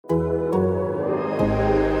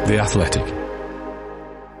The Athletic.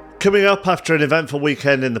 Coming up after an eventful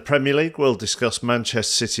weekend in the Premier League, we'll discuss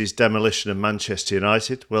Manchester City's demolition of Manchester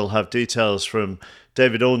United. We'll have details from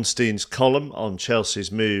David Ornstein's column on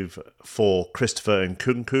Chelsea's move for Christopher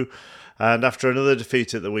Nkunku. And after another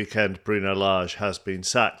defeat at the weekend, Bruno Lage has been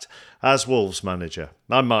sacked as Wolves manager.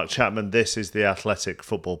 I'm Mark Chapman. This is the Athletic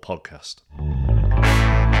Football Podcast.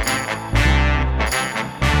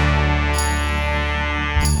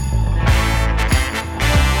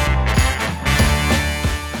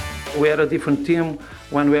 We are a different team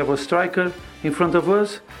when we have a striker in front of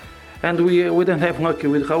us, and we don't have luck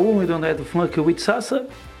with Raul, we don't have luck with Sasa,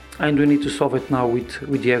 and we need to solve it now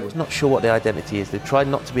with Diego. I'm not sure what their identity is. They've tried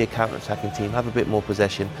not to be a counter-attacking team, have a bit more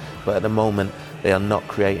possession, but at the moment they are not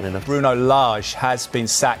creating enough. Bruno Lage has been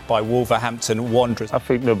sacked by Wolverhampton Wanderers. I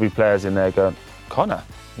think there'll be players in there going, Connor,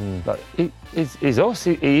 like, he's us,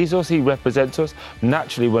 he represents us.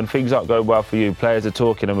 Naturally, when things aren't going well for you, players are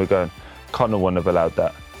talking and we're going, Connor wouldn't have allowed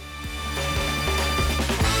that.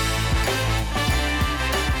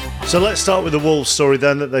 So let's start with the Wolves story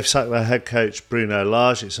then, that they've sacked their head coach Bruno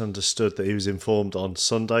Lage. It's understood that he was informed on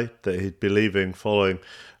Sunday that he'd be leaving following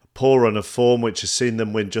a poor run of form which has seen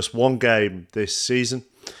them win just one game this season.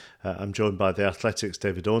 I'm joined by the Athletic's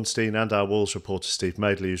David Ornstein and our Wolves reporter Steve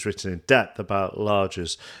Madeley, who's written in depth about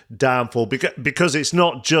Lage's downfall, because it's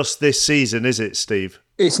not just this season, is it, Steve?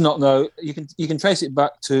 It's not, no. You can trace it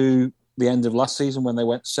back to the end of last season when they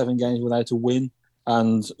went 7 games without a win,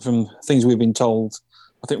 and from things we've been told,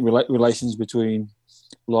 I think relations between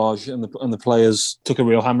Lage and the players took a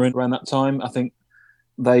real hammering around that time. I think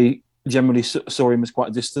they generally saw him as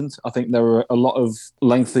quite distant. I think there were a lot of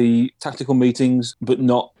lengthy tactical meetings, but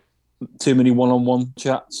not too many one-on-one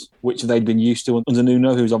chats, which they'd been used to under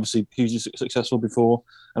Nuno, who was obviously hugely successful before.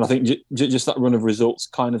 And I think just that run of results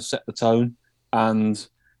kind of set the tone. And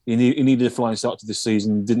he needed a flying start to this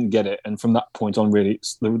season, didn't get it. And from that point on, really,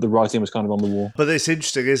 the writing was kind of on the wall. But it's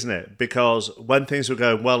interesting, isn't it? Because when things were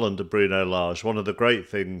going well under Bruno Lage, one of the great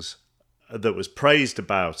things that was praised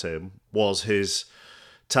about him was his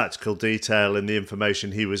tactical detail and the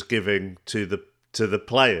information he was giving to the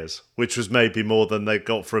players, which was maybe more than they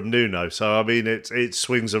got from Nuno. So, I mean, it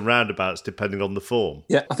swings and roundabouts depending on the form.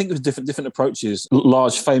 Yeah, I think it was different approaches.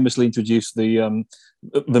 Lage famously introduced the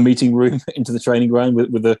meeting room into the training ground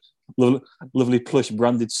with the lovely plush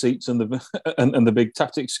branded seats and the big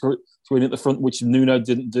tactics screen at the front, which Nuno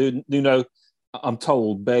didn't do. Nuno, I'm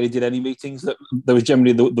told, barely did any meetings. There was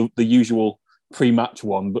generally the usual pre-match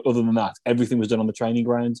one, but other than that, everything was done on the training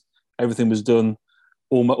ground. Everything was done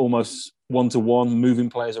almost one-to-one, moving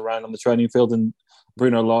players around on the training field, and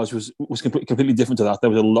Bruno Lage was completely different to that. There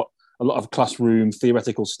was a lot of classroom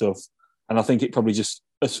theoretical stuff, and I think it probably just,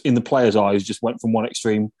 in the players' eyes, just went from one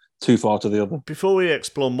extreme too far to the other. Before we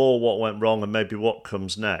explore more what went wrong and maybe what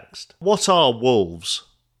comes next, what are Wolves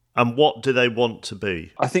and what do they want to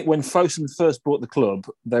be? I think when Foden first bought the club,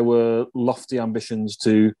 there were lofty ambitions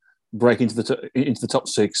to break into the top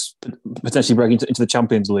 6, potentially break into the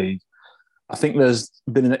Champions League. I think there's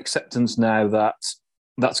been an acceptance now that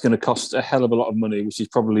that's going to cost a hell of a lot of money, which is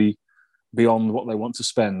probably beyond what they want to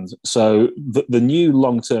spend. So the new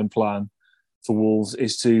long-term plan for Wolves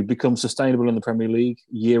is to become sustainable in the Premier League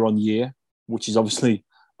year on year, which is obviously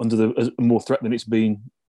under more threat than it's been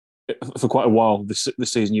for quite a while this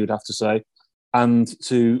season, you would have to say, and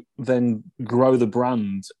to then grow the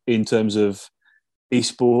brand in terms of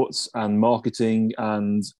esports and marketing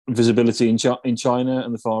and visibility in China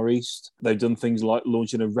and the Far East. They've done things like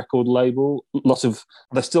launching a record label.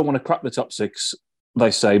 They still want to crack the top 6,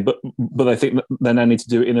 they say, but they think that they now need to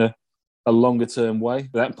do it in a longer term way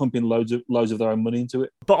without pumping loads of their own money into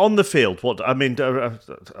it. But on the field, don't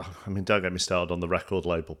get me started on the record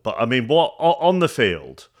label. But I mean, what on the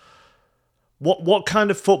field? What kind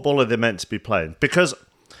of football are they meant to be playing? Because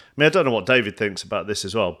I don't know what David thinks about this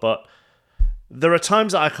as well, but there are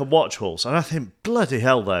times that I can watch Wolves and I think, bloody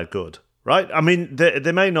hell, they're good, right? I mean,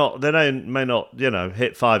 they may not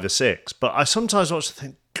hit 5 or 6, but I sometimes watch and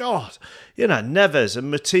think, God, Neves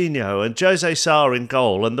and Moutinho and Jose Sarr in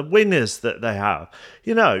goal and the wingers that they have,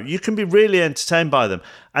 you can be really entertained by them.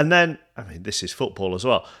 And then, I mean, this is football as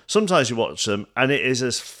well. Sometimes you watch them and it is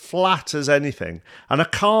as flat as anything. And I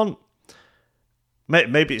can't,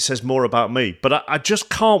 maybe it says more about me, but I just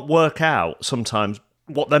can't work out sometimes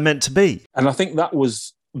what they're meant to be. And I think that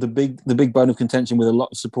was the big bone of contention with a lot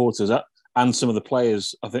of supporters and some of the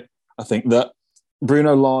players. I think that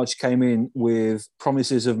Bruno Lage came in with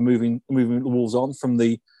promises of moving the Wolves on from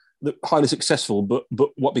the highly successful but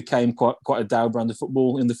what became quite a dour brand of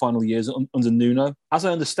football in the final years under Nuno. As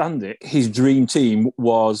I understand it, his dream team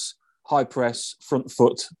was high press, front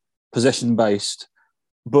foot, possession based,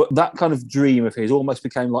 But that kind of dream of his almost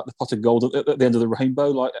became like the pot of gold at the end of the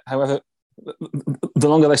rainbow. Like, however, the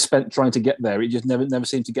longer they spent trying to get there, it just never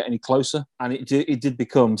seemed to get any closer. And it did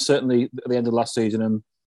become, certainly at the end of last season and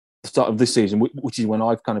the start of this season, which is when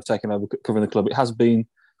I've kind of taken over covering the club, it has been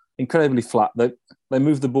incredibly flat. They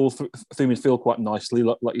move the ball through midfield quite nicely,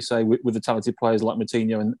 like you say, with the talented players like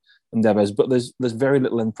Moutinho and Neves, but there's very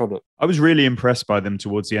little end product. I was really impressed by them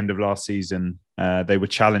towards the end of last season. They were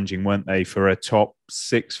challenging, weren't they, for a top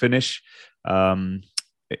 6 finish?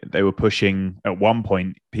 They were pushing, at one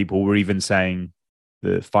point, people were even saying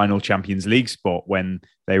the final Champions League spot when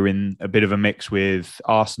they were in a bit of a mix with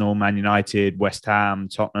Arsenal, Man United, West Ham,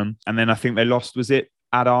 Tottenham. And then I think they lost, was it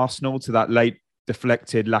at Arsenal, to that late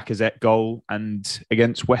deflected Lacazette goal, and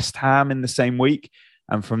against West Ham in the same week.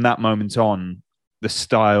 And from that moment on, the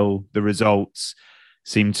style, the results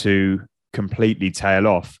seem to completely tail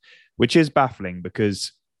off, which is baffling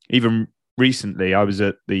because even recently I was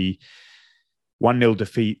at the 1-0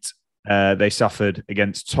 defeat they suffered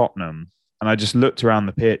against Tottenham, and I just looked around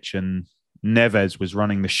the pitch and Neves was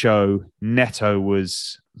running the show. Neto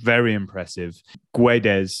was very impressive.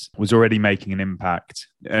 Guedes was already making an impact.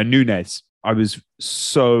 Nunes, I was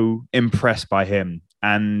so impressed by him.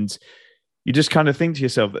 And you just kind of think to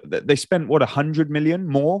yourself, they spent, 100 million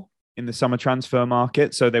more in the summer transfer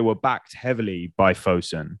market. So they were backed heavily by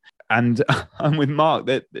Foden. And I'm with Mark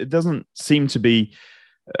that it doesn't seem to be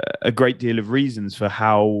a great deal of reasons for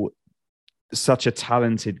how such a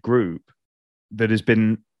talented group that has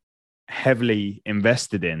been heavily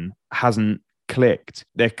invested in hasn't clicked.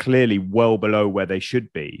 They're clearly well below where they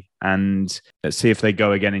should be. And let's see if they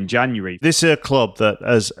go again in January. This is a club that,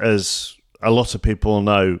 as a lot of people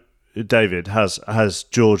know, David, has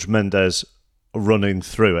George Mendes running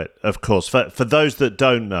through it, of course. For those that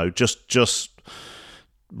don't know, just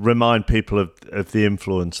remind people of the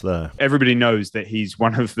influence there. Everybody knows that he's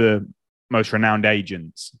one of the most renowned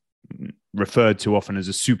agents, referred to often as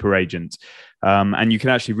a super agent. And you can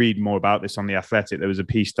actually read more about this on The Athletic. There was a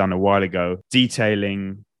piece done a while ago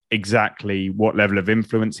detailing exactly what level of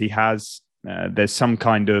influence he has. There's some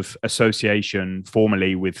kind of association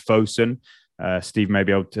formally with Foden. Steve may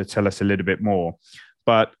be able to tell us a little bit more.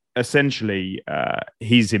 But essentially,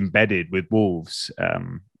 he's embedded with Wolves.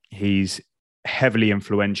 He's heavily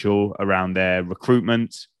influential around their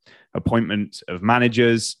recruitment, appointment of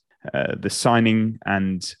managers, the signing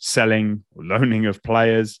and selling or loaning of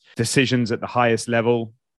players, decisions at the highest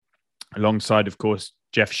level, alongside, of course,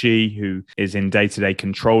 Jeff Shee, who is in day-to-day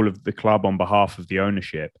control of the club on behalf of the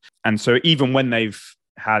ownership. And so even when they've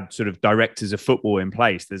had sort of directors of football in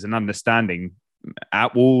place, there's an understanding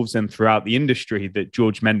at Wolves and throughout the industry that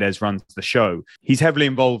George Mendes runs the show. He's heavily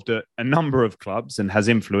involved at a number of clubs and has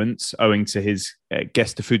influence owing to his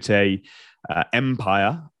Gestafute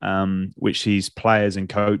empire, which sees players and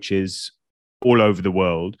coaches all over the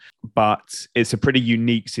world. But it's a pretty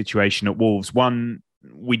unique situation at Wolves, one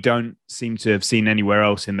we don't seem to have seen anywhere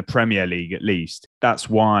else in the Premier League, at least. That's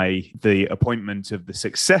why the appointment of the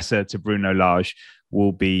successor to Bruno Lage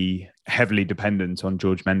will be heavily dependent on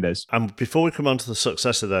George Mendes. And before we come on to the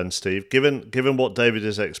successor then, Steve, given what David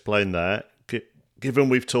has explained there, given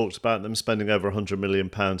we've talked about them spending over £100 million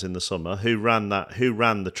in the summer, who ran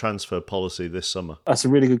the transfer policy this summer? That's a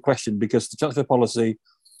really good question, because the transfer policy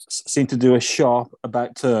seemed to do a sharp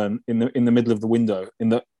about turn in the middle of the window, in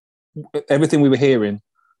that everything we were hearing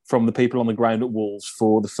from the people on the ground at Wolves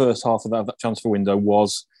for the first half of that transfer window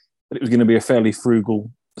was that it was going to be a fairly frugal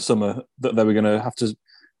summer, that they were going to have to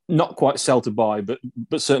not quite sell to buy, but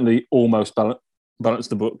certainly almost balance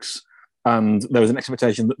the books. And there was an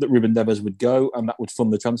expectation that Ruben Neves would go and that would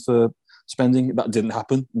fund the transfer spending. That didn't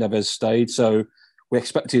happen. Neves stayed. So we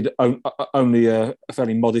expected only a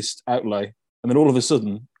fairly modest outlay. And then all of a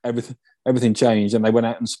sudden, everything changed, and they went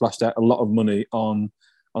out and splashed out a lot of money on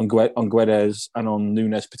Guedes and on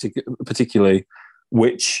Nunes particularly,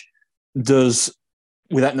 which does,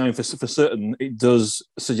 without knowing for certain, it does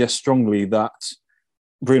suggest strongly that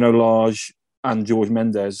Bruno Lage and George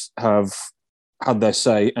Mendes have had their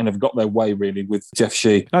say and have got their way, really, with Jeff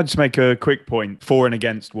Shee. I'll just make a quick point. For and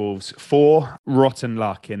against Wolves. For rotten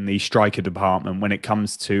luck in the striker department when it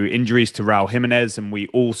comes to injuries to Raul Jimenez, and we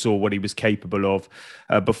all saw what he was capable of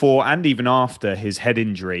before and even after his head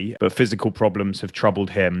injury, but physical problems have troubled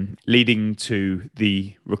him, leading to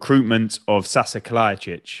the recruitment of Sasa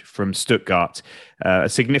Kalajdzic from Stuttgart. A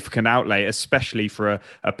significant outlay, especially for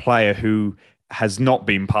a player who has not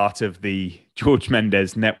been part of the George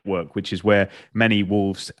Mendes network, which is where many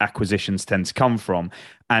Wolves acquisitions tend to come from.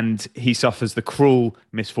 And he suffers the cruel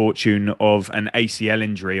misfortune of an ACL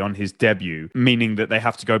injury on his debut, meaning that they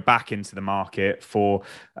have to go back into the market for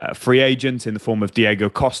a free agent in the form of Diego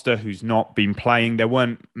Costa, who's not been playing. There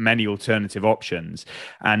weren't many alternative options.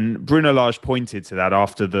 And Bruno Lage pointed to that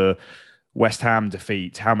after the West Ham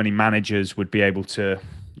defeat, how many managers would be able to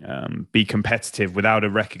be competitive without a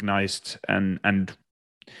recognised and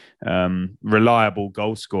reliable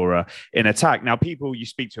goal scorer in attack. Now, people you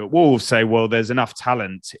speak to at Wolves say, well, there's enough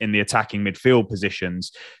talent in the attacking midfield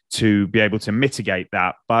positions to be able to mitigate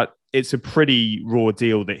that. But it's a pretty raw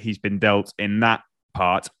deal that he's been dealt in that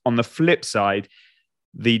part. On the flip side,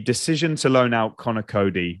 the decision to loan out Conor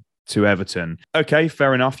Cody to Everton. Okay,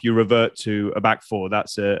 fair enough. You revert to a back four.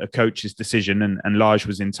 That's a coach's decision, and Lage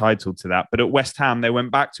was entitled to that. But at West Ham, they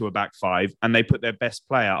went back to a back five and they put their best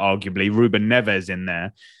player, arguably, Ruben Neves, in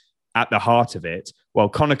there at the heart of it, while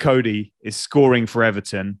Conor Cody is scoring for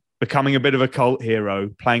Everton, becoming a bit of a cult hero,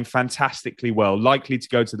 playing fantastically well, likely to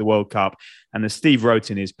go to the World Cup. And as Steve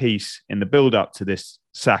wrote in his piece in the build-up to this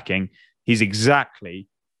sacking, he's exactly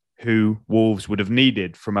who Wolves would have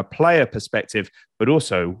needed from a player perspective, but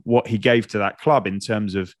also what he gave to that club in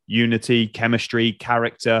terms of unity, chemistry,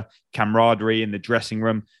 character, camaraderie in the dressing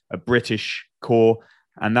room, a British core.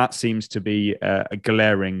 And that seems to be a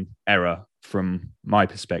glaring error from my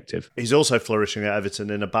perspective. He's also flourishing at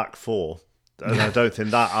Everton in a back four. And I don't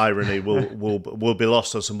think that irony will be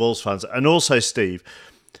lost on some Wolves fans. And also, Steve,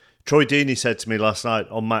 Troy Deeney said to me last night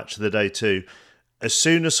on Match of the Day too, as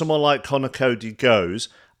soon as someone like Conor Cody goes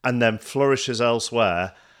and then flourishes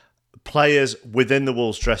elsewhere, players within the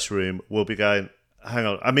Wolves dressing room will be going, hang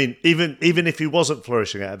on. I mean, even if he wasn't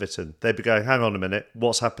flourishing at Everton, they'd be going, hang on a minute,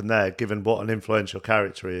 what's happened there, given what an influential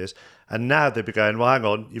character he is? And now they'd be going, well, hang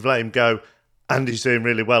on, you've let him go and he's doing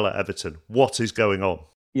really well at Everton. What is going on?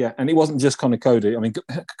 Yeah, and it wasn't just Conor Cody. I mean,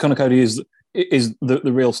 Conor Cody is the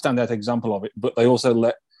real standout example of it, but they also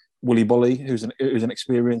let Willy Bolly, who's an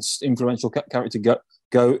experienced, influential character,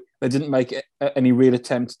 go. They didn't make any real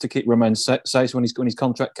attempt to keep Romain Saiss when his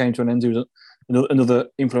contract came to an end. He was another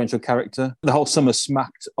influential character. The whole summer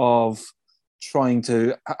smacked of trying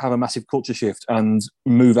to have a massive culture shift and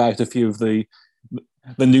move out a few of the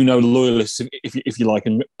Nuno loyalists, if you like,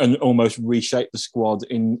 and almost reshape the squad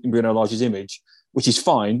in Bruno Lage's image, which is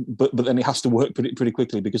fine, but then it has to work pretty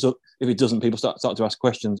quickly, because if it doesn't, people start to ask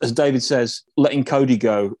questions. As David says, letting Cody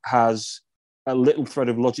go has a little thread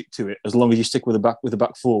of logic to it, as long as you stick with the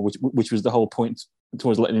back four, which was the whole point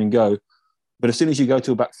towards letting him go. But as soon as you go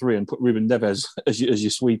to a back three and put Ruben Neves as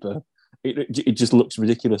your sweeper, it just looks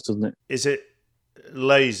ridiculous, doesn't it? Is it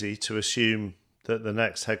lazy to assume that the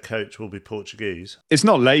next head coach will be Portuguese? It's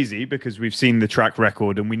not lazy, because we've seen the track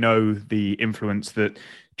record and we know the influence that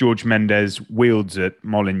George Mendes wields at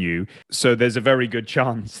Molineux. So there's a very good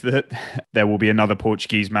chance that there will be another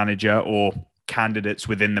Portuguese manager or candidates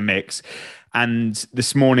within the mix. And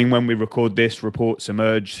this morning, when we record this, reports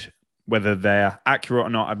emerged, whether they're accurate or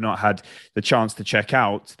not, I've not had the chance to check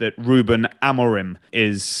out, that Ruben Amorim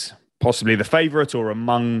is possibly the favourite or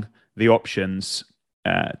among the options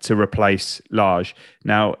to replace Lage.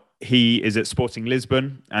 Now, he is at Sporting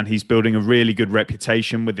Lisbon and he's building a really good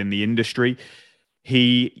reputation within the industry.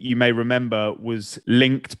 He, you may remember, was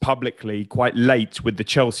linked publicly quite late with the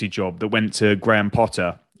Chelsea job that went to Graham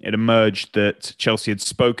Potter. It emerged that Chelsea had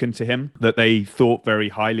spoken to him, that they thought very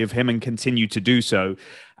highly of him and continue to do so.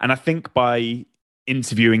 And I think by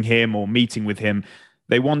interviewing him or meeting with him,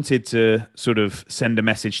 they wanted to sort of send a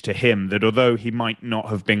message to him that although he might not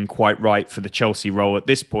have been quite right for the Chelsea role at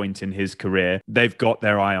this point in his career, they've got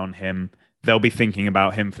their eye on him. They'll be thinking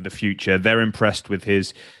about him for the future. They're impressed with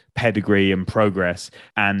his pedigree and progress,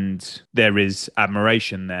 and there is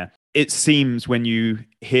admiration there. It seems when you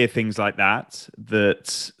hear things like that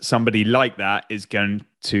somebody like that is going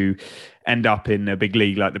to end up in a big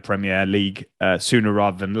league like the Premier League sooner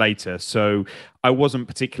rather than later. So I wasn't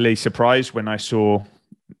particularly surprised when I saw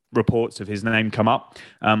reports of his name come up.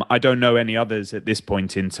 I don't know any others at this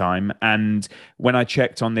point in time. And when I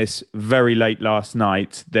checked on this very late last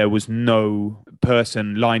night, there was no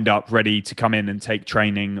person lined up ready to come in and take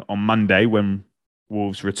training on Monday when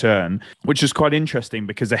Wolves return, which is quite interesting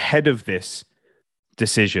because ahead of this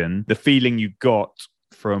decision, the feeling you got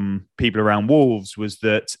from people around Wolves was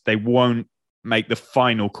that they won't make the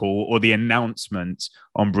final call or the announcement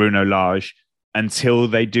on Bruno Lage until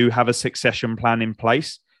they do have a succession plan in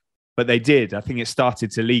place. But they did. I think it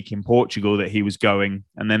started to leak in Portugal that he was going,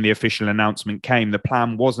 and then the official announcement came. The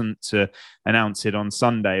plan wasn't to announce it on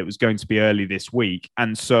Sunday. It was going to be early this week.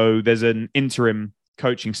 And so there's an interim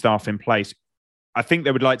coaching staff in place I think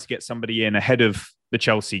they would like to get somebody in ahead of the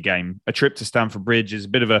Chelsea game. A trip to Stamford Bridge is a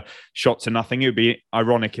bit of a shot to nothing. It would be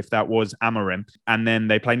ironic if that was Amorim. And then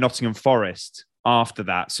they play Nottingham Forest after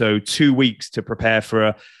that. So 2 weeks to prepare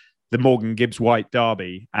for the Morgan Gibbs-White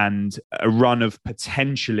derby and a run of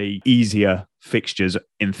potentially easier fixtures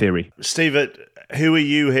in theory. Steve, who are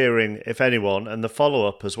you hearing, if anyone? And the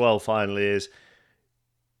follow-up as well, finally, is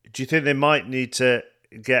do you think they might need to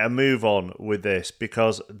get a move on with this?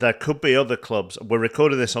 Because there could be other clubs. We're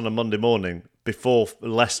recording this on a Monday morning before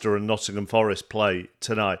Leicester and Nottingham Forest play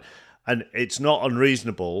tonight. And it's not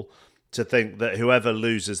unreasonable to think that whoever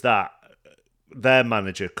loses that, their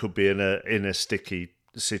manager could be in a sticky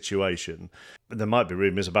situation. There might be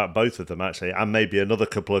rumours about both of them, actually, and maybe another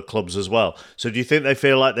couple of clubs as well. So do you think they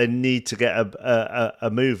feel like they need to get a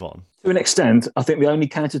move on? To an extent, I think the only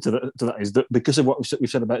counter to that is that because of what we've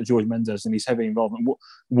said about George Mendes and his heavy involvement,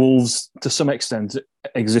 Wolves, to some extent,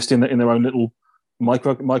 exist in their own little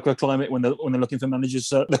microclimate when they're looking for managers.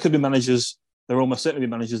 So there could be managers, there will almost certainly be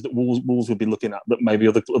managers that Wolves would be looking at that maybe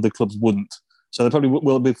other clubs wouldn't. So they probably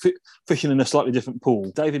will be fishing in a slightly different pool.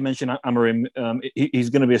 David mentioned Amorim. He's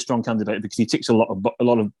going to be a strong candidate because he ticks a lot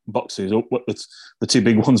of boxes. The two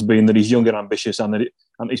big ones being that he's young and ambitious and that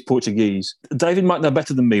he's Portuguese. David might know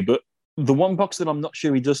better than me, but the one box that I'm not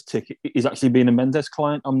sure he does tick is actually being a Mendes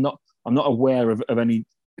client. I'm not aware of any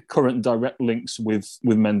current direct links with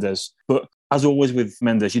Mendes. But as always with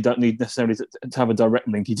Mendes, you don't need necessarily to have a direct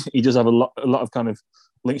link. He does have a lot of kind of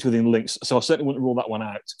links within links. So I certainly wouldn't rule that one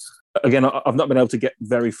out. Again, I've not been able to get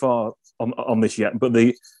very far on this yet, but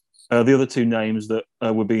the other two names that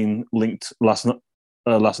were being linked last night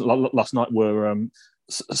were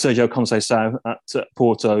Sergio Conceição at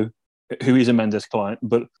Porto, who is a Mendes client.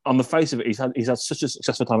 But on the face of it, he's had such a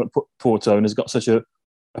successful time at Porto and has got such a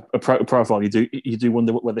profile. You do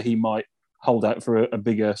wonder whether he might hold out for a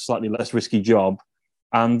bigger, slightly less risky job.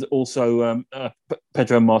 And also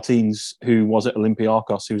Pedro Martins, who was at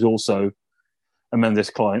Olympiacos, who's also a Mendes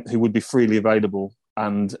client, who would be freely available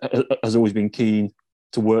and has always been keen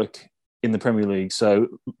to work in the Premier League. So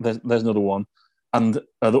there's another one. And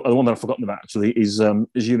the one that I've forgotten about, actually, is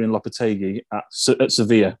Julian Lopetegui at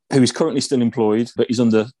Sevilla, who is currently still employed, but he's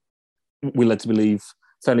under, we're led to believe,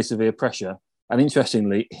 fairly severe pressure. And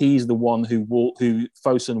interestingly, he's the one who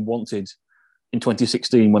Fosun wanted in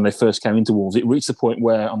 2016 when they first came into Wolves. It reached the point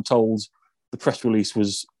where I'm told the press release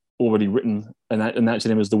was already written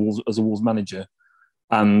announcing him as the Wolves manager.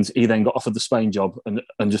 And he then got offered the Spain job and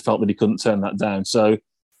just felt that he couldn't turn that down. So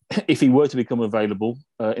if he were to become available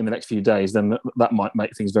in the next few days, then that might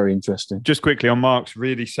make things very interesting. Just quickly on Mark's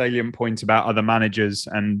really salient point about other managers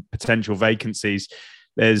and potential vacancies,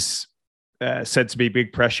 there's said to be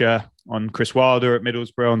big pressure on Chris Wilder at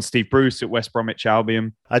Middlesbrough, on Steve Bruce at West Bromwich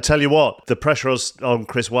Albion. I tell you what, the pressure on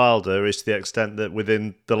Chris Wilder is to the extent that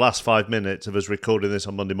within the last 5 minutes of us recording this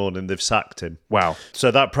on Monday morning, they've sacked him. Wow. So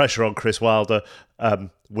that pressure on Chris Wilder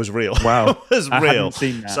was real. Wow. was real. I hadn't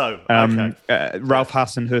seen that. So, okay. Ralph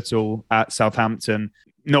Hasenhüttl at Southampton,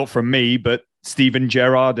 not from me, but Steven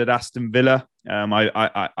Gerrard at Aston Villa.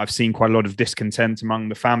 I've seen quite a lot of discontent among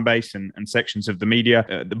the fan base and sections of the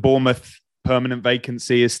media. The Bournemouth permanent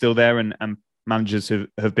vacancy is still there and managers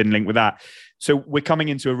have been linked with that. So we're coming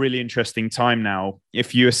into a really interesting time now.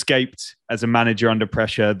 If you escaped as a manager under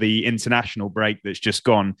pressure the international break that's just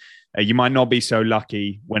gone, you might not be so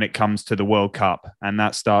lucky when it comes to the World Cup. And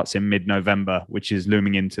that starts in mid-November, which is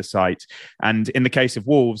looming into sight. And in the case of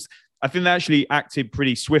Wolves, I think they actually acted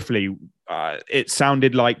pretty swiftly. It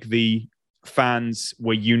sounded like the fans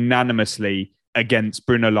were unanimously against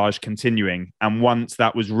Bruno Lage continuing. And once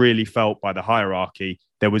that was really felt by the hierarchy,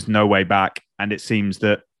 there was no way back. And it seems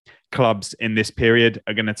that clubs in this period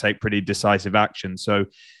are going to take pretty decisive action. So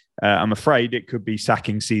I'm afraid it could be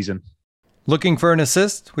sacking season. Looking for an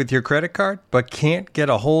assist with your credit card, but can't get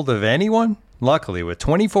a hold of anyone? Luckily, with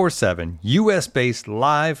 24/7 US-based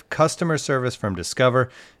live customer service from Discover,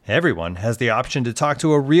 everyone has the option to talk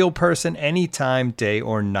to a real person anytime, day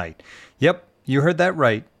or night. Yep, you heard that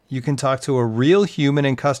right. You can talk to a real human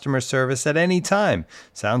in customer service at any time.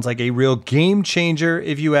 Sounds like a real game changer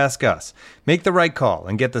if you ask us. Make the right call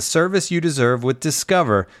and get the service you deserve with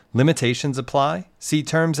Discover. Limitations apply. See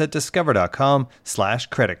terms at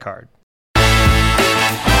discover.com/creditcard.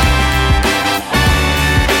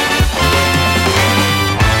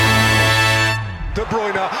 De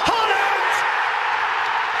Bruyne, Haaland!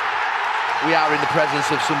 We are in the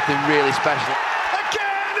presence of something really special.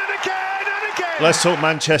 Again and again and again! Let's talk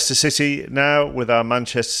Manchester City now with our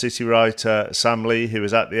Manchester City writer Sam Lee, who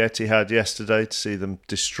was at the Etihad yesterday to see them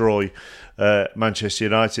destroy Manchester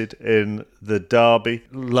United in the derby.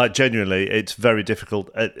 Like, genuinely, it's very difficult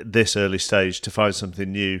at this early stage to find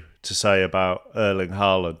something new to say about Erling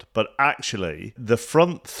Haaland. But actually, the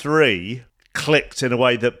front three clicked in a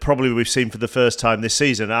way that probably we've seen for the first time this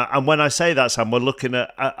season. And when I say that, Sam, we're looking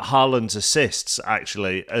at Haaland's assists,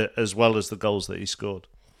 actually, as well as the goals that he scored.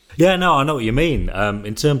 Yeah, no, I know what you mean.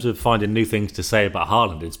 In terms of finding new things to say about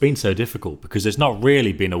Haaland, it's been so difficult because there's not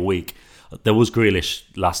really been a week. There was Grealish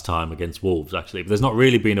last time against Wolves, actually, but there's not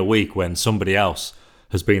really been a week when somebody else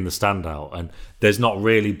has been the standout. And there's not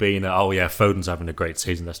really been, Foden's having a great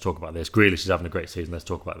season, let's talk about this. Grealish is having a great season, let's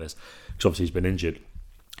talk about this. Because obviously he's been injured.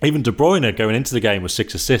 Even De Bruyne going into the game with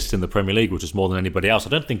 6 assists in the Premier League, which is more than anybody else. I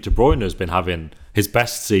don't think De Bruyne has been having his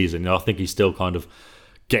best season. I think he's still kind of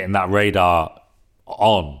getting that radar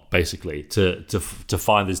on, basically, to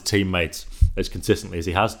find his teammates as consistently as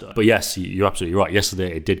he has done. But yes, you're absolutely right.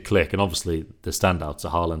 Yesterday it did click, and obviously the standouts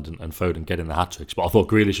are Haaland and Foden getting the hat-tricks. But I thought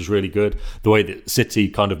Grealish was really good. The way that City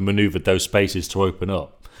kind of manoeuvred those spaces to open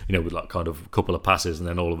up, with like kind of a couple of passes, and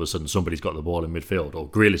then all of a sudden somebody's got the ball in midfield, or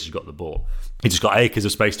Grealish has got the ball. He just got acres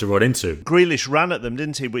of space to run into. Grealish ran at them,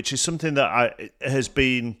 didn't he? Which is something that has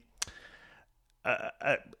been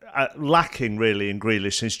lacking really in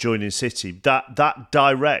Grealish since joining City. That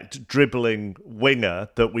direct dribbling winger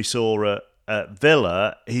that we saw at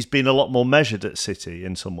Villa, he's been a lot more measured at City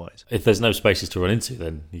in some ways. If there's no spaces to run into,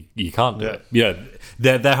 then you can't do it.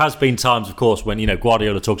 There has been times, of course, when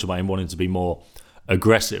Guardiola talks about him wanting to be more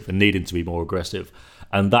aggressive and needing to be more aggressive,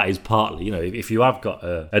 and that is partly, if you have got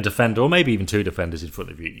a defender or maybe even two defenders in front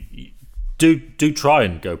of you, do try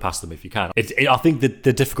and go past them if you can. I think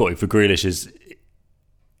the difficulty for Grealish is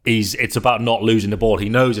it's about not losing the ball. He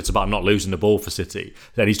knows it's about not losing the ball for City.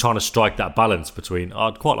 Then he's trying to strike that balance between,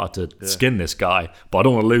 I'd quite like to skin this guy, but I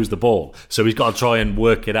don't want to lose the ball. So he's got to try and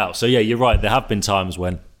work it out. So yeah, you're right. There have been times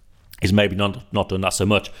when he's maybe not done that so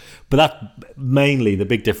much. But that mainly the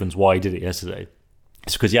big difference why he did it yesterday.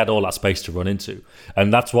 It's because he had all that space to run into.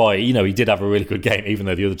 And that's why, he did have a really good game, even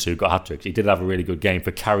though the other two got hat-tricks. He did have a really good game for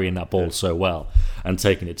carrying that ball so well and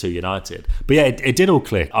taking it to United. But yeah, it did all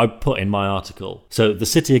click. I put in my article. So the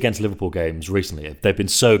City against Liverpool games recently, they've been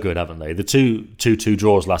so good, haven't they? The 2-2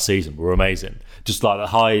 draws last season were amazing. Just like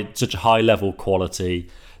such a high level quality,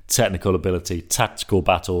 technical ability, tactical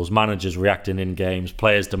battles, managers reacting in games,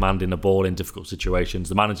 players demanding the ball in difficult situations,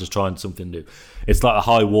 the managers trying something new. It's like a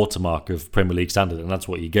high watermark of Premier League standard, and that's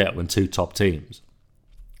what you get when two top teams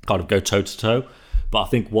kind of go toe-to-toe. But I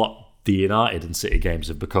think what the United and City games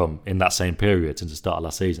have become in that same period since the start of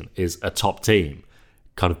last season is a top team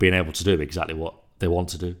kind of being able to do exactly what they want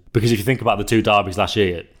to do. Because if you think about the two derbies last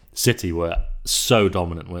year, City were so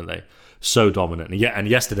dominant, weren't they? So dominant. And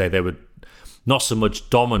yesterday they were not so much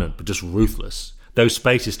dominant, but just ruthless. Those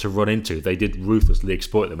spaces to run into, they did ruthlessly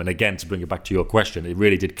exploit them. And again, to bring it back to your question, it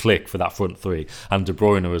really did click for that front three and De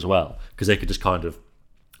Bruyne as well, because they could just kind of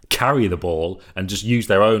carry the ball and just use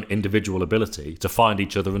their own individual ability to find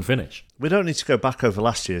each other and finish. We don't need to go back over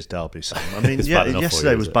last year's derby, Sam. I mean,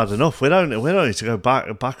 yesterday was bad enough. We don't need to go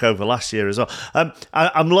back over last year as well.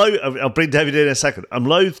 I'm loath. I'll bring David in a second. I'm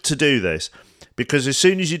loath to do this, because as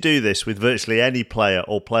soon as you do this with virtually any player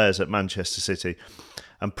or players at Manchester City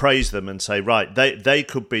and praise them and say, right, they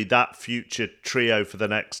could be that future trio for the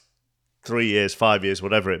next 3 years, 5 years,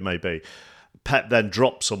 whatever it may be, Pep then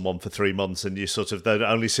drops someone for 3 months and you sort of then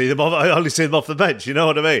only see them off the bench, you know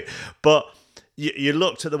what I mean? But you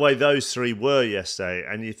looked at the way those three were yesterday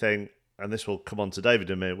and you think, and this will come on to David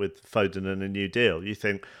in a minute with Foden and a new deal, you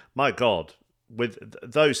think, my God, with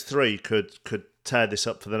those three could tear this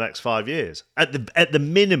up for the next 5 years at the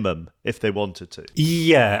minimum if they wanted to.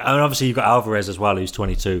 Yeah, and obviously you've got Alvarez as well, who's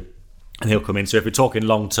 22, and he'll come in. So if we're talking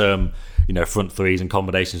long term, front threes and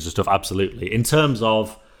combinations and stuff, absolutely. In terms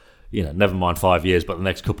of, never mind 5 years, but the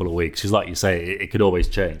next couple of weeks, because like you say, it could always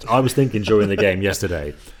change. I was thinking during the game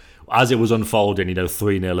yesterday, as it was unfolding,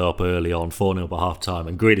 3-0 up early on, 4-0 by half time,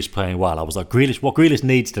 and Grealish playing well, I was like, what Grealish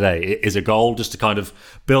needs today is a goal, just to kind of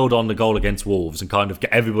build on the goal against Wolves and kind of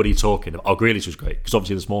get everybody talking. Oh, Grealish was great, because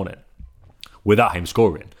obviously this morning, without him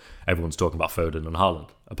scoring, everyone's talking about Foden and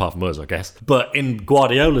Haaland, apart from us, I guess. But in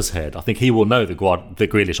Guardiola's head, I think he will know that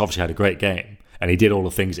Grealish obviously had a great game, and he did all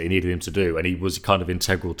the things that he needed him to do, and he was kind of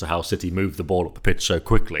integral to how City moved the ball up the pitch so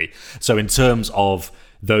quickly. So in terms of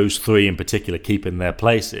those three in particular keeping their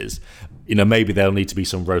places, maybe there'll need to be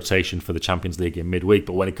some rotation for the Champions League in midweek,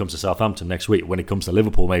 but when it comes to Southampton next week, when it comes to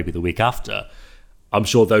Liverpool maybe the week after, I'm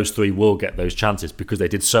sure those three will get those chances because they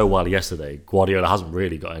did so well yesterday. Guardiola hasn't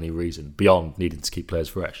really got any reason beyond needing to keep players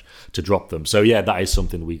fresh to drop them. So yeah, that is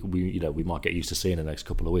something we might get used to seeing in the next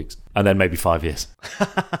couple of weeks, and then maybe 5 years.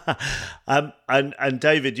 And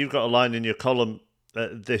David, you've got a line in your column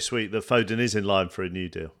this week that Foden is in line for a new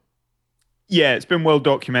deal. Yeah, it's been well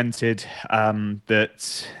documented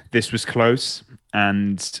that this was close,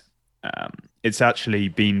 and it's actually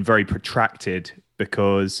been very protracted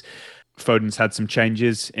because Foden's had some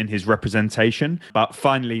changes in his representation, but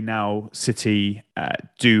finally now City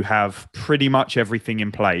do have pretty much everything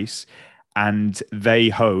in place, and they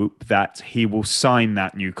hope that he will sign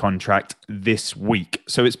that new contract this week.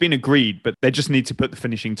 So it's been agreed, but they just need to put the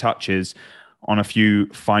finishing touches on a few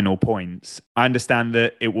final points. I understand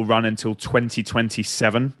that it will run until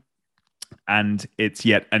 2027, and it's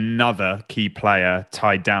yet another key player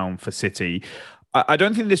tied down for City. I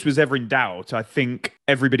don't think this was ever in doubt. I think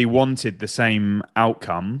everybody wanted the same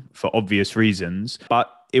outcome for obvious reasons,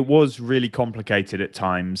 but it was really complicated at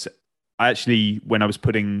times. I actually, when I was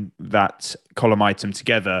putting that column item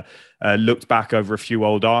together, looked back over a few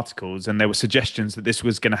old articles, and there were suggestions that this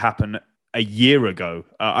was going to happen a year ago.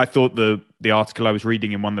 I thought the article I was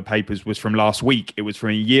reading in one of the papers was from last week. It was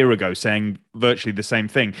from a year ago, saying virtually the same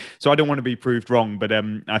thing. So I don't want to be proved wrong, but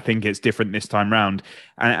I think it's different this time round.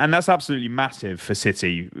 And that's absolutely massive for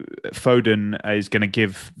City. Foden is going to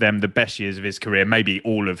give them the best years of his career, maybe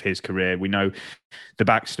all of his career. We know the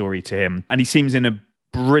backstory to him. And he seems in a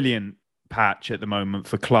brilliant patch at the moment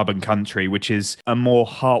for club and country, which is a more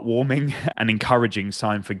heartwarming and encouraging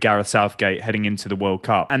sign for Gareth Southgate heading into the World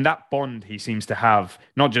Cup. And that bond he seems to have,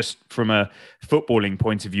 not just from a footballing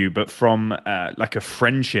point of view, but from like a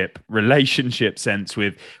friendship, relationship sense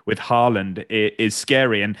with Haaland is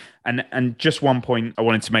scary. And just one point I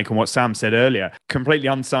wanted to make on what Sam said earlier, completely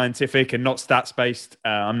unscientific and not stats-based.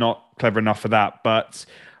 I'm not clever enough for that, but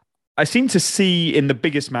I seem to see in the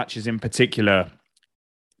biggest matches in particular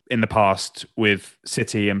in the past with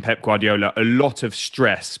City and Pep Guardiola, a lot of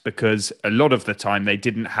stress because a lot of the time they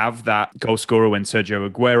didn't have that goal scorer when Sergio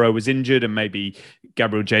Aguero was injured and maybe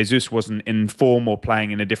Gabriel Jesus wasn't in form or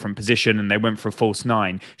playing in a different position and they went for a false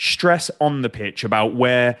nine. Stress on the pitch about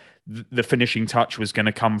where the finishing touch was going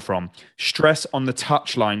to come from. Stress on the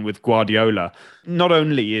touchline with Guardiola. Not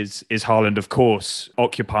only is Haaland, of course,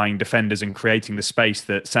 occupying defenders and creating the space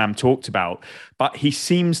that Sam talked about, but he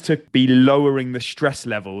seems to be lowering the stress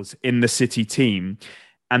levels in the City team.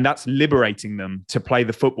 And that's liberating them to play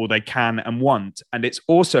the football they can and want. And it's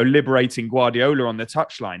also liberating Guardiola on the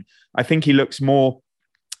touchline. I think he looks more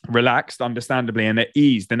relaxed, understandably, and at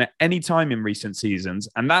ease than at any time in recent seasons.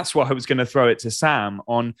 And that's why I was going to throw it to Sam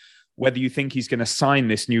on whether you think he's going to sign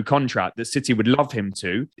this new contract that City would love him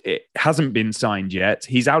to. It hasn't been signed yet.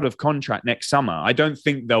 He's out of contract next summer. I don't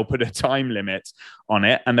think they'll put a time limit on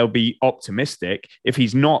it, and they'll be optimistic. If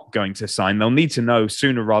he's not going to sign, they'll need to know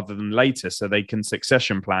sooner rather than later so they can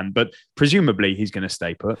succession plan. But presumably he's going to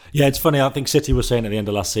stay put. Yeah, it's funny. I think City was saying at the end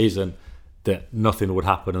of last season that nothing would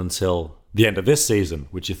happen until the end of this season,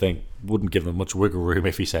 which you think wouldn't give them much wiggle room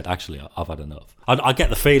if he said, actually, I've had enough. I get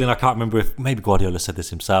the feeling, I can't remember if maybe Guardiola said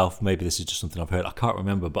this himself, maybe this is just something I've heard, I can't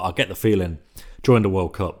remember, but I get the feeling during the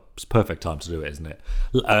World Cup, it's a perfect time to do it, isn't it?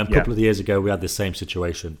 A couple of years ago, we had this same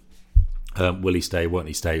situation. Will he stay, won't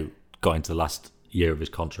he stay? Got into the last year of his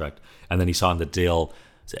contract, and then he signed the deal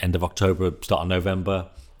at the end of October, start of November.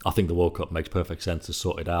 I think the World Cup makes perfect sense to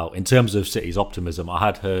sort it out. In terms of City's optimism, I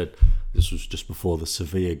had heard, this was just before the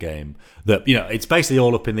Sevilla game, that it's basically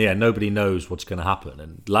all up in the air. Nobody knows what's going to happen.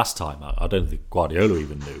 And last time, I don't think Guardiola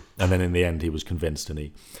even knew. And then in the end, he was convinced and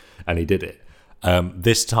he did it.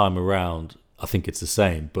 This time around, I think it's the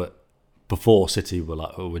same. But before, City were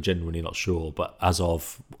like, we're genuinely not sure. But as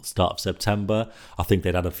of start of September, I think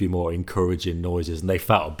they'd had a few more encouraging noises and they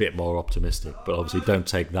felt a bit more optimistic. But obviously, don't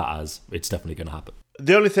take that as it's definitely going to happen.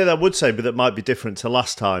 The only thing I would say, but that might be different to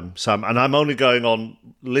last time, Sam, and I'm only going on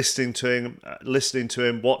listening to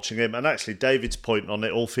him, watching him, and actually David's point on it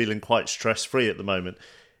all feeling quite stress-free at the moment,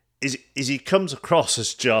 is he comes across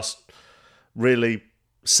as just really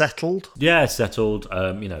settled. Yeah, settled.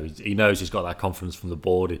 He knows he's got that confidence from the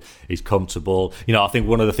board. He's comfortable. I think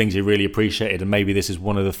one of the things he really appreciated, and maybe this is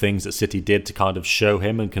one of the things that City did to kind of show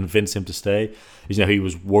him and convince him to stay, is he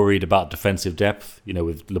was worried about defensive depth.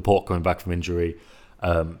 With Laporte coming back from injury.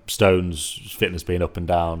 Stone's fitness being up and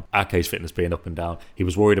down, Ake's fitness being up and down. He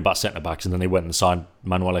was worried about centre-backs, and then they went and signed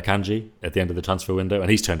Manuel Akanji at the end of the transfer window, and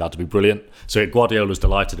he's turned out to be brilliant. So Guardiola's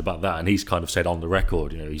delighted about that, and he's kind of said on the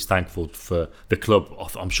record, he's thankful for the club.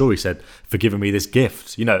 I'm sure he said, for giving me this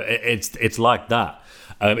gift. It's like that.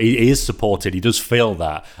 He is supported. He does feel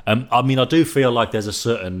that. I mean, I do feel like there's a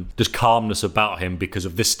certain just calmness about him because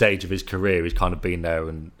of this stage of his career. He's kind of been there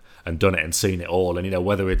and done it and seen it all. And,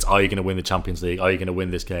 whether it's, are you going to win the Champions League? Are you going to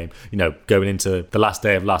win this game? Going into the last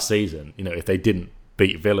day of last season, if they didn't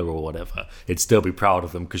beat Villa or whatever, he'd still be proud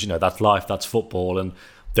of them because, that's life, that's football, and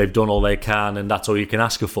they've done all they can, and that's all you can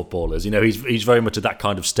ask of footballers. He's very much at that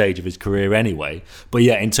kind of stage of his career anyway. But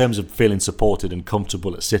yeah, in terms of feeling supported and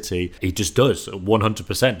comfortable at City, he just does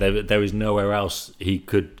 100%. There is nowhere else he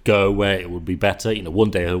could go where it would be better. One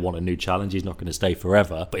day he'll want a new challenge. He's not going to stay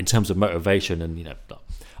forever. But in terms of motivation and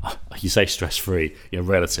you say stress-free,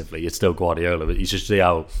 relatively, it's still Guardiola. You should see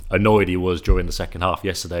how annoyed he was during the second half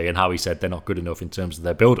yesterday and how he said they're not good enough in terms of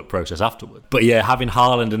their build-up process afterward. But yeah, having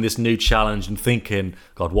Haaland and this new challenge and thinking,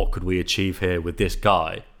 God, what could we achieve here with this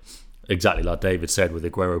guy? Exactly like David said with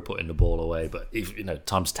Aguero putting the ball away, but if,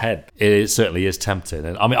 times 10, it certainly is tempting.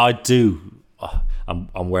 And I mean,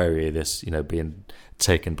 I'm wary of this, being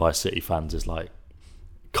taken by City fans is like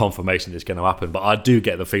confirmation it's going to happen, but I do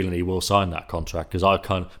get the feeling he will sign that contract because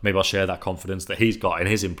maybe I'll share that confidence that he's got in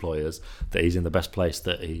his employers that he's in the best place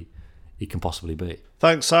that he can possibly be.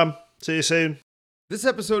 Thanks, Sam. See you soon. This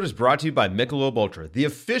episode is brought to you by Michelob Ultra, the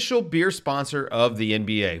official beer sponsor of the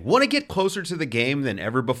NBA. Want to get closer to the game than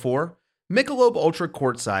ever before? Michelob Ultra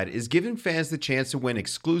Courtside is giving fans the chance to win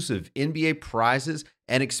exclusive NBA prizes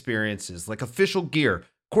and experiences like official gear,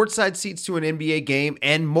 courtside seats to an NBA game,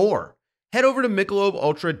 and more. Head over to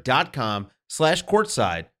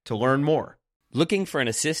MichelobUltra.com/courtside to learn more. Looking for an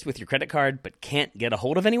assist with your credit card but can't get a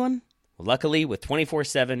hold of anyone? Luckily, with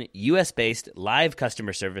 24/7 US-based live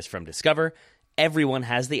customer service from Discover, everyone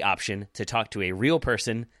has the option to talk to a real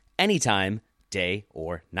person anytime, day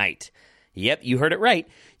or night. Yep, you heard it right.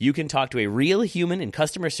 You can talk to a real human in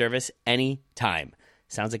customer service anytime.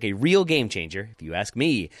 Sounds like a real game changer, if you ask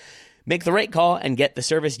me. Make the right call and get the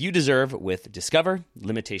service you deserve with Discover.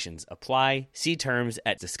 Limitations apply. See terms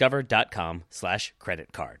at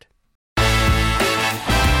discover.com/creditcard.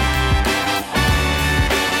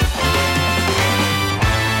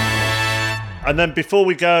 And then before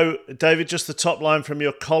we go, David, just the top line from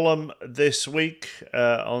your column this week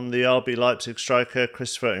on the RB Leipzig striker,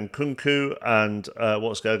 Christopher Nkunku, and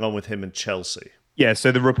what's going on with him and Chelsea. Yeah,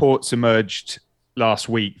 so the reports emerged last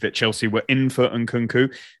week that Chelsea were in for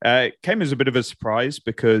Nkunku. It came as a bit of a surprise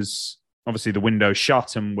because obviously the window's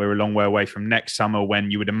shut and we're a long way away from next summer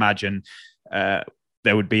when you would imagine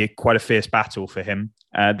there would be quite a fierce battle for him.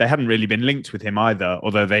 They hadn't really been linked with him either,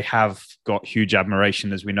 although they have got huge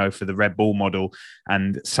admiration, as we know, for the Red Bull model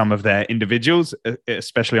and some of their individuals,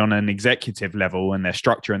 especially on an executive level and their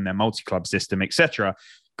structure and their multi-club system, etc.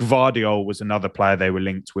 Gvardiol was another player they were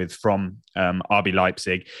linked with from RB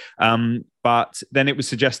Leipzig. But then it was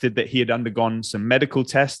suggested that he had undergone some medical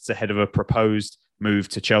tests ahead of a proposed move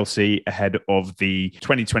to Chelsea ahead of the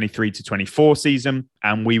 2023 to 24 season.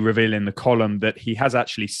 And we reveal in the column that he has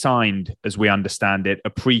actually signed, as we understand it, a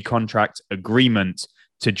pre-contract agreement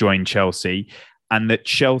to join Chelsea, and that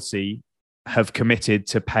Chelsea have committed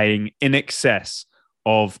to paying in excess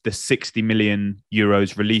of the 60 million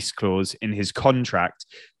euros release clause in his contract.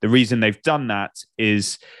 The reason they've done that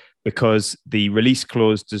is because the release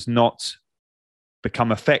clause does not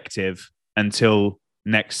become effective until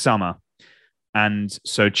next summer. And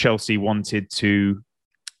so Chelsea wanted to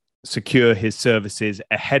secure his services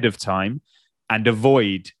ahead of time and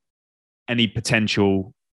avoid any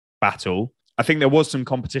potential battle. I think there was some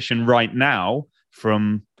competition right now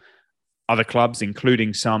from other clubs,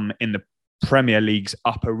 including some in the Premier League's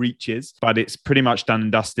upper reaches, but it's pretty much done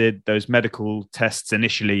and dusted. Those medical tests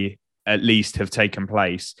initially, at least, have taken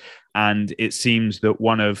place. And it seems that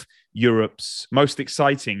one of Europe's most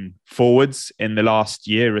exciting forwards in the last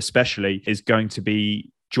year, especially, is going to be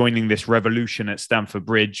joining this revolution at Stamford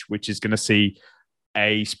Bridge, which is going to see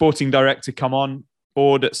a sporting director come on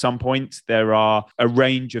board at some point. There are a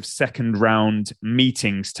range of second round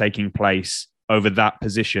meetings taking place over that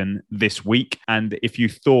position this week. And if you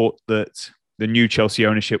thought that the new Chelsea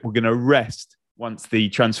ownership were going to rest once the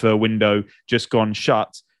transfer window just gone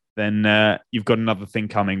shut, then you've got another thing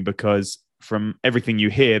coming, because from everything you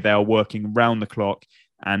hear, they are working round the clock.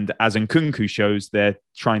 And as Nkunku shows, they're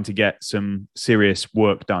trying to get some serious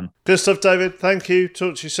work done. Good stuff, David. Thank you.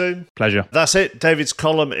 Talk to you soon. Pleasure. That's it. David's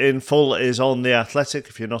column in full is on The Athletic.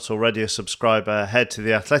 If you're not already a subscriber, head to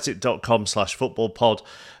theathletic.com/footballpod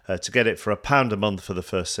to get it for £1 a month for the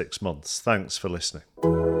first 6 months. Thanks for listening.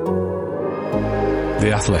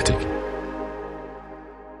 The Athletic.